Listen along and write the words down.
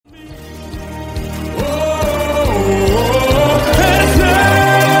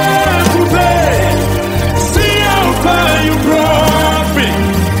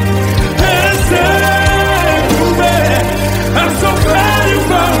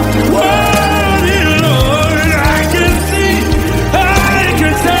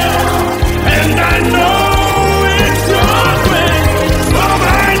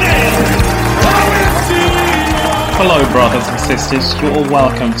sisters, you're all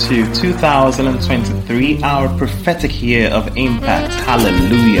welcome to 2023, our prophetic year of impact.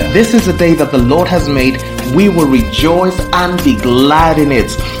 Hallelujah. This is a day that the Lord has made. We will rejoice and be glad in it.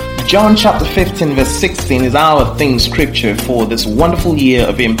 John chapter 15 verse 16 is our theme scripture for this wonderful year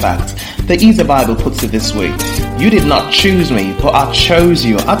of impact. The Easy Bible puts it this way: you did not choose me, but I chose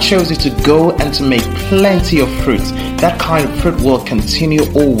you. I chose you to go and to make plenty of fruit. That kind of fruit will continue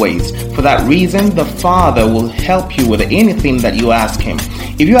always. For that reason, the Father will help you with anything that you ask Him.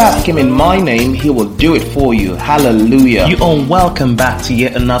 If you ask Him in my name, He will do it for you. Hallelujah. You are welcome back to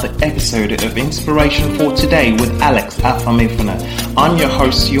yet another episode of Inspiration for Today with Alex Afamifuna. I'm your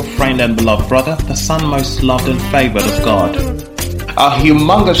host, your friend and beloved brother, the son most loved and favored of God. A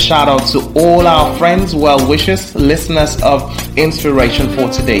humongous shout out to all our friends, well-wishers, listeners of Inspiration for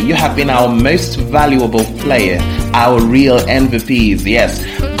Today. You have been our most valuable player, our real MVPs. Yes,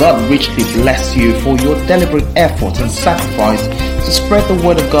 God richly bless you for your deliberate effort and sacrifice to spread the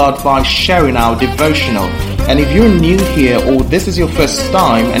word of God by sharing our devotional. And if you're new here or this is your first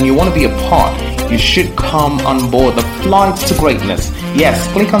time and you want to be a part, you should come on board the flight to greatness.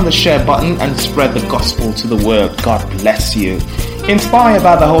 Yes, click on the share button and spread the gospel to the world. God bless you. Inspired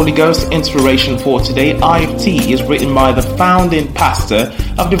by the Holy Ghost, Inspiration for Today, IFT is written by the founding pastor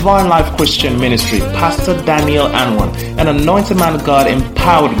of Divine Life Christian Ministry, Pastor Daniel Anwan, an anointed man of God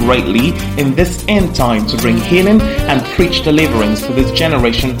empowered greatly in this end time to bring healing and preach deliverance to this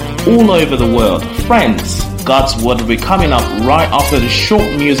generation all over the world. Friends, God's word will be coming up right after the short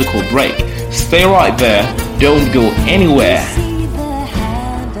musical break. Stay right there, don't go anywhere.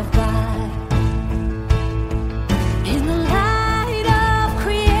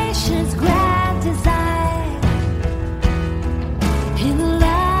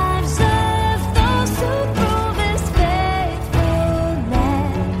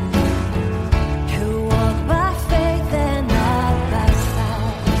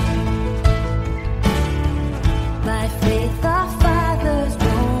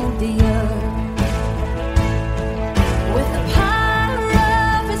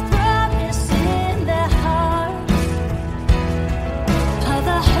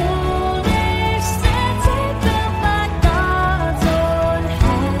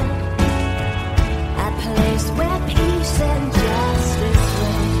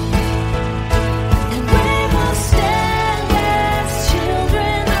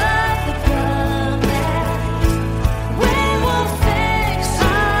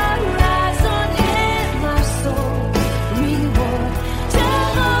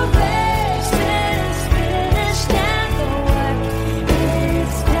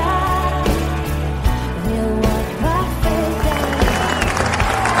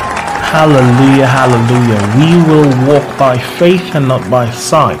 Hallelujah, hallelujah. We will walk by faith and not by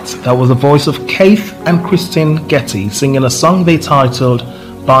sight. That was the voice of Keith and Christine Getty singing a song they titled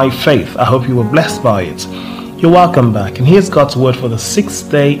By Faith. I hope you were blessed by it. You're welcome back. And here's God's word for the 6th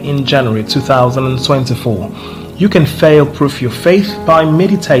day in January 2024. You can fail-proof your faith by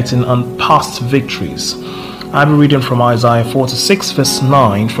meditating on past victories. I'll be reading from Isaiah 46 verse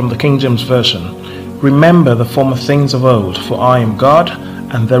 9 from the King James Version. Remember the former things of old, for I am God,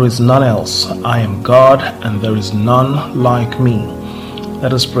 and there is none else. I am God, and there is none like me.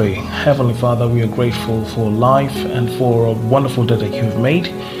 Let us pray. Heavenly Father, we are grateful for life and for a wonderful day that you have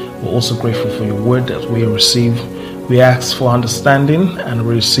made. We're also grateful for your word that we receive. We ask for understanding and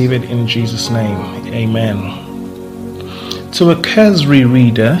we receive it in Jesus' name. Amen. To a cursory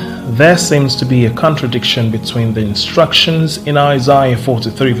reader, there seems to be a contradiction between the instructions in Isaiah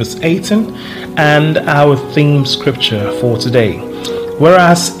 43 verse 18 and our theme scripture for today.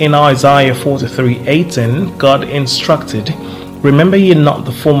 Whereas in Isaiah 43:18, God instructed, remember ye not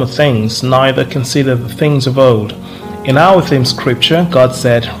the former things, neither consider the things of old. In our theme scripture, God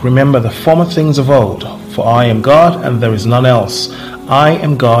said, remember the former things of old, for I am God and there is none else. I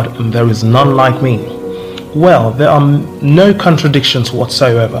am God and there is none like me. Well, there are no contradictions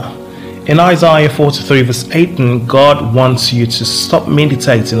whatsoever. In Isaiah 43 verse 18, God wants you to stop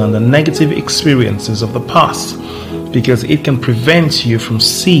meditating on the negative experiences of the past, because it can prevent you from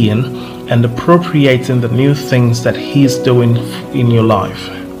seeing and appropriating the new things that He's doing in your life.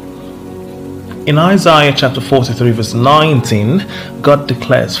 In Isaiah chapter 43 verse 19, God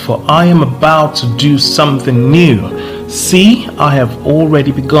declares, for I am about to do something new. See, I have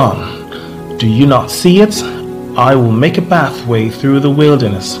already begun. Do you not see it? I will make a pathway through the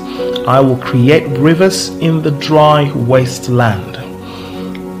wilderness. I will create rivers in the dry wasteland.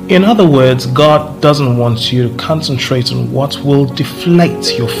 In other words, God doesn't want you to concentrate on what will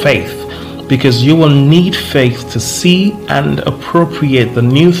deflate your faith, because you will need faith to see and appropriate the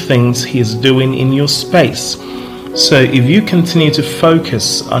new things He is doing in your space. So if you continue to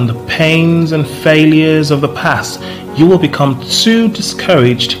focus on the pains and failures of the past, you will become too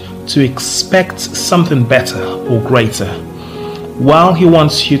discouraged to expect something better or greater. While he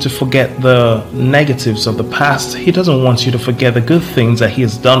wants you to forget the negatives of the past, he doesn't want you to forget the good things that he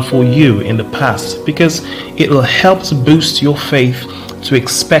has done for you in the past, because it will help to boost your faith to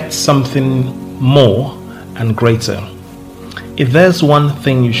expect something more and greater. If there's one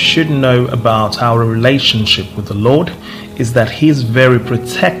thing you should know about our relationship with the Lord, is that he is very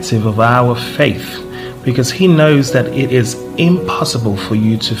protective of our faith, because he knows that it is impossible for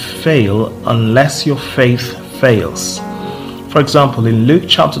you to fail unless your faith fails. For example, in Luke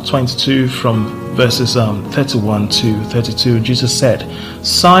chapter 22 from verses 31 to 32, Jesus said,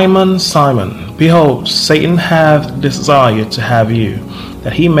 "Simon, Simon, behold, Satan hath desired to have you,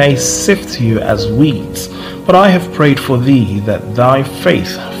 that he may sift you as wheat. But I have prayed for thee, that thy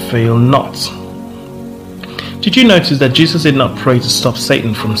faith fail not." Did you notice that Jesus did not pray to stop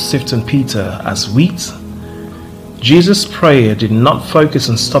Satan from sifting Peter as wheat? Jesus' prayer did not focus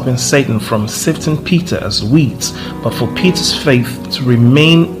on stopping Satan from sifting Peter as wheat, but for Peter's faith to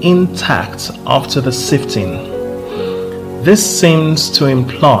remain intact after the sifting. This seems to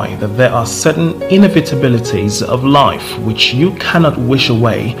imply that there are certain inevitabilities of life which you cannot wish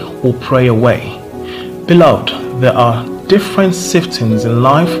away or pray away. Beloved, there are different siftings in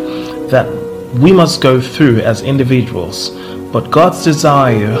life that we must go through as individuals. But God's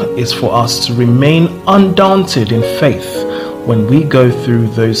desire is for us to remain undaunted in faith when we go through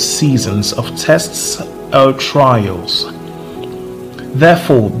those seasons of tests or trials.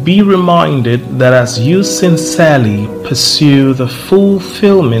 Therefore, be reminded that as you sincerely pursue the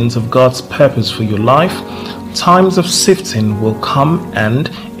fulfillment of God's purpose for your life, times of sifting will come, and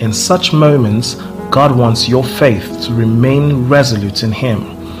in such moments, God wants your faith to remain resolute in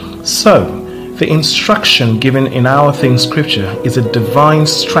Him. So, the instruction given in our theme scripture is a divine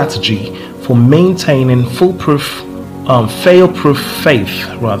strategy for maintaining failproof faith.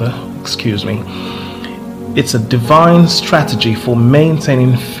 It's a divine strategy for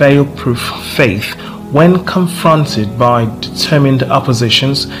maintaining failproof faith when confronted by determined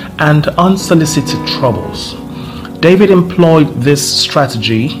oppositions and unsolicited troubles. David employed this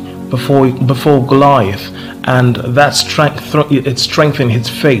strategy before Goliath, and that strengthened his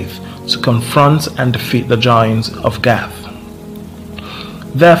faith to confront and defeat the giants of Gath.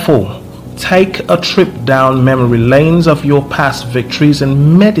 Therefore, take a trip down memory lanes of your past victories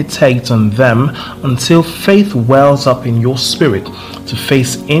and meditate on them until faith wells up in your spirit to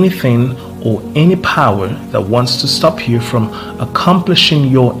face anything or any power that wants to stop you from accomplishing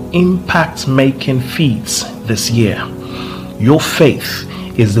your impact-making feats this year. Your faith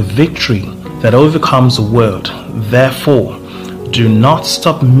is the victory that overcomes the world. Therefore, do not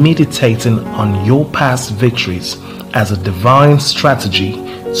stop meditating on your past victories as a divine strategy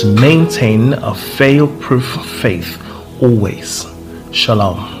to maintain a fail-proof faith always.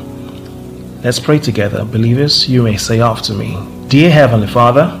 Shalom. Let's pray together. Believers, you may say after me. Dear Heavenly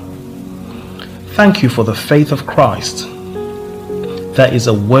Father, thank you for the faith of Christ that is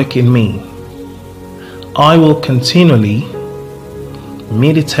at work in me. I will continually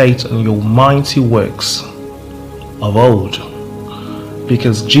meditate on your mighty works of old,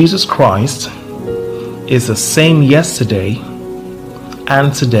 because Jesus Christ is the same yesterday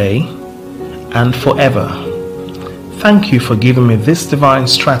and today and forever. Thank you for giving me this divine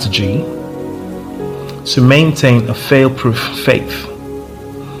strategy to maintain a fail-proof faith.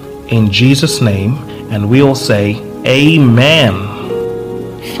 In Jesus' name, and we all say Amen.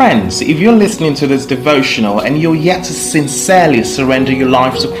 Friends, if you're listening to this devotional and you're yet to sincerely surrender your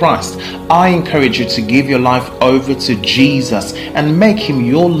life to Christ, I encourage you to give your life over to Jesus and make Him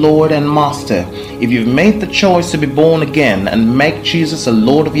your Lord and Master. If you've made the choice to be born again and make Jesus the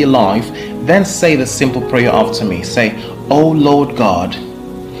Lord of your life, then say the simple prayer after me. Say, "Oh Lord God,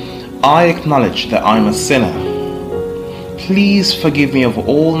 I acknowledge that I'm a sinner. Please forgive me of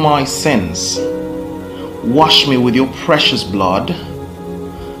all my sins. Wash me with your precious blood.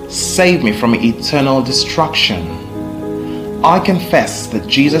 Save me from eternal destruction. I confess that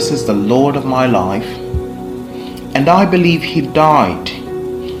Jesus is the Lord of my life, and I believe He died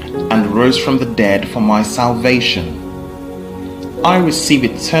and rose from the dead for my salvation. I receive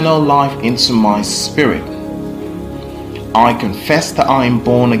eternal life into my spirit. I confess that I am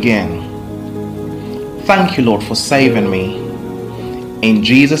born again. Thank you, Lord, for saving me. in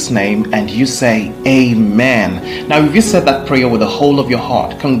Jesus' name, and you say amen. Now, if you said that prayer with the whole of your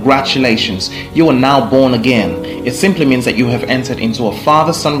heart, congratulations, you are now born again. It simply means that you have entered into a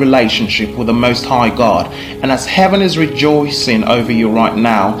father-son relationship with the Most High God. And as heaven is rejoicing over you right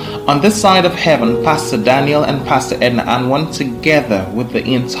now, on this side of heaven, Pastor Daniel and Pastor Edna Anwan, together with the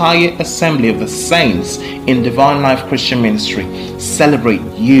entire assembly of the saints in Divine Life Christian Ministry, celebrate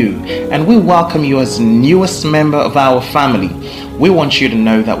you. And we welcome you as newest member of our family. We want you to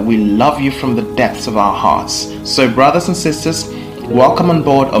know that we love you from the depths of our hearts. So brothers and sisters, welcome on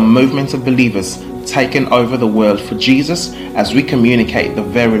board a movement of believers taking over the world for Jesus as we communicate the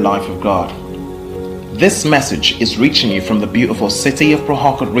very life of God. This message is reaching you from the beautiful city of Port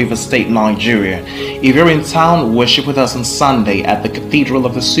Harcourt, River State, Nigeria. If you're in town, worship with us on Sunday at the Cathedral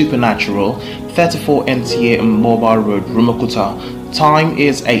of the Supernatural, 34 NTA Mobile Road, Rumukuta. Time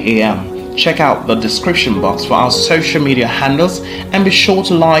is 8 a.m. Check out the description box for our social media handles, and be sure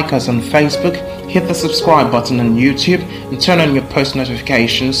to like us on Facebook, hit the subscribe button on YouTube, and turn on your post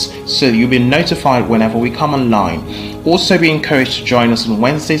notifications so you'll be notified whenever we come online. Also be encouraged to join us on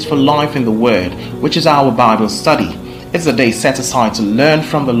Wednesdays for Life in the Word, which is our Bible study. It's a day set aside to learn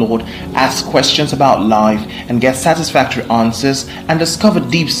from the Lord, ask questions about life, and get satisfactory answers, and discover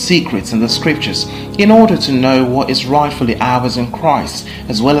deep secrets in the scriptures in order to know what is rightfully ours in Christ,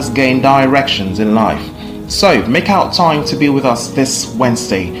 as well as gain directions in life. So make out time to be with us this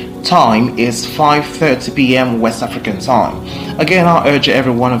Wednesday. Time is 5:30 p.m. West African time. Again, I urge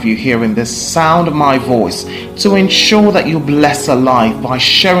every one of you hearing this sound of my voice to ensure that you bless a life by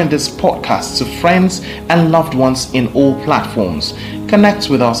sharing this podcast to friends and loved ones in all platforms. Connect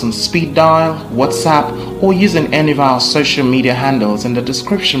with us on speed dial, WhatsApp, or using any of our social media handles in the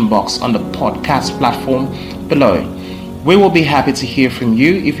description box on the podcast platform below. We will be happy to hear from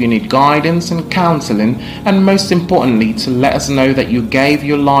you if you need guidance and counseling, and most importantly, to let us know that you gave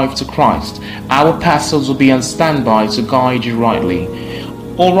your life to Christ. Our pastors will be on standby to guide you rightly.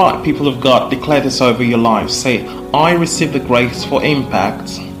 All right, people of God, declare this over your life. Say, I receive the grace for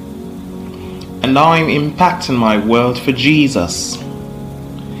impact, and I am impacting my world for Jesus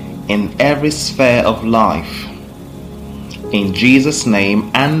in every sphere of life. In Jesus' name,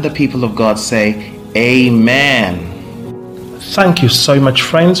 and the people of God say, amen. Thank you so much,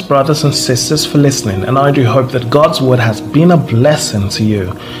 friends, brothers and sisters, for listening, and I do hope that God's word has been a blessing to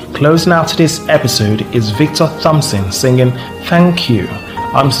you. Closing out today's episode is Victor Thompson singing Thank You.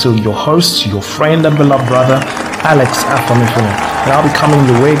 I'm still your host, your friend and beloved brother, Alex Afamifune, and I'll be coming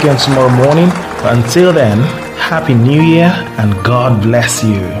your way again tomorrow morning. But until then, Happy New Year and God bless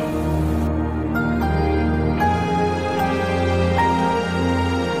you.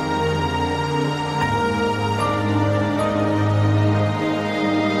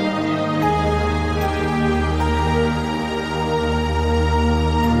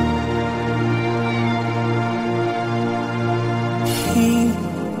 He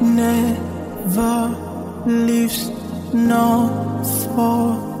never leaves nor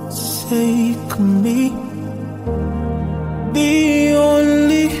forsake me. The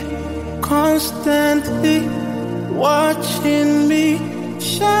only constantly watching me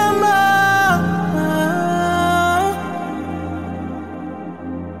shine.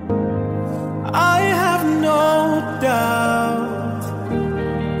 I have no doubt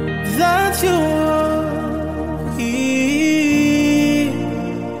that you are here.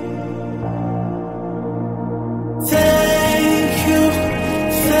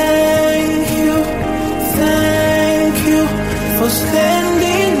 Thank you for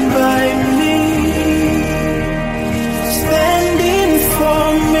standing by me, standing for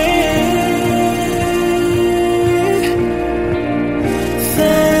me.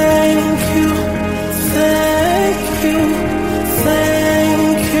 Thank you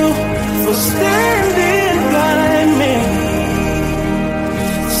for standing by me,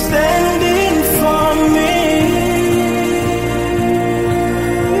 standing for me.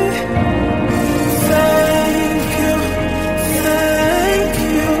 Thank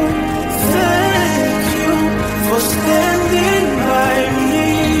you for standing by me,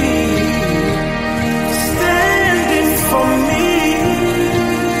 standing for me.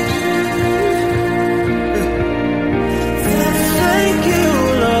 Thank you,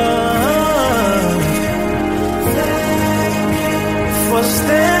 Lord, for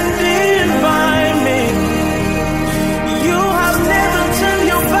standing by me. You have never turned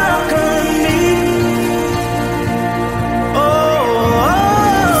your back on me.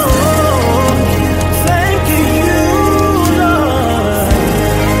 Thank you, Lord,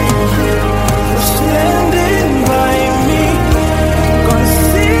 for standing by me,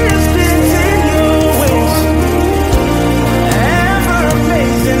 consistent in your ways, ever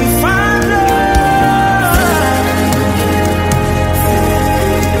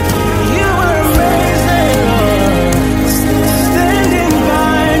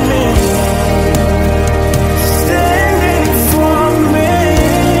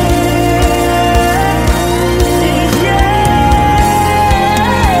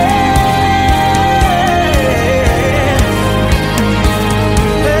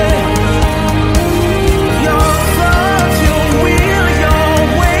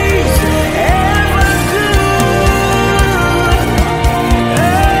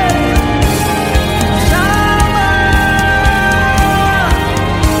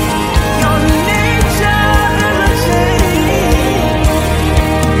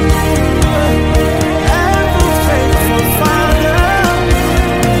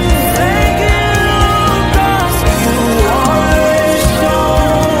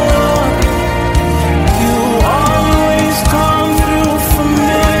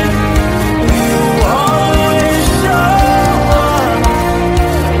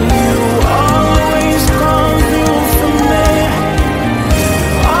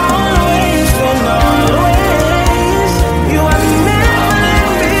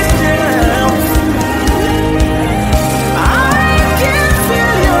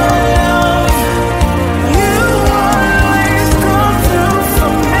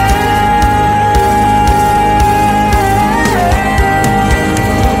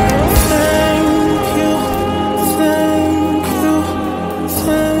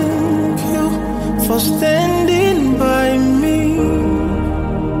for standing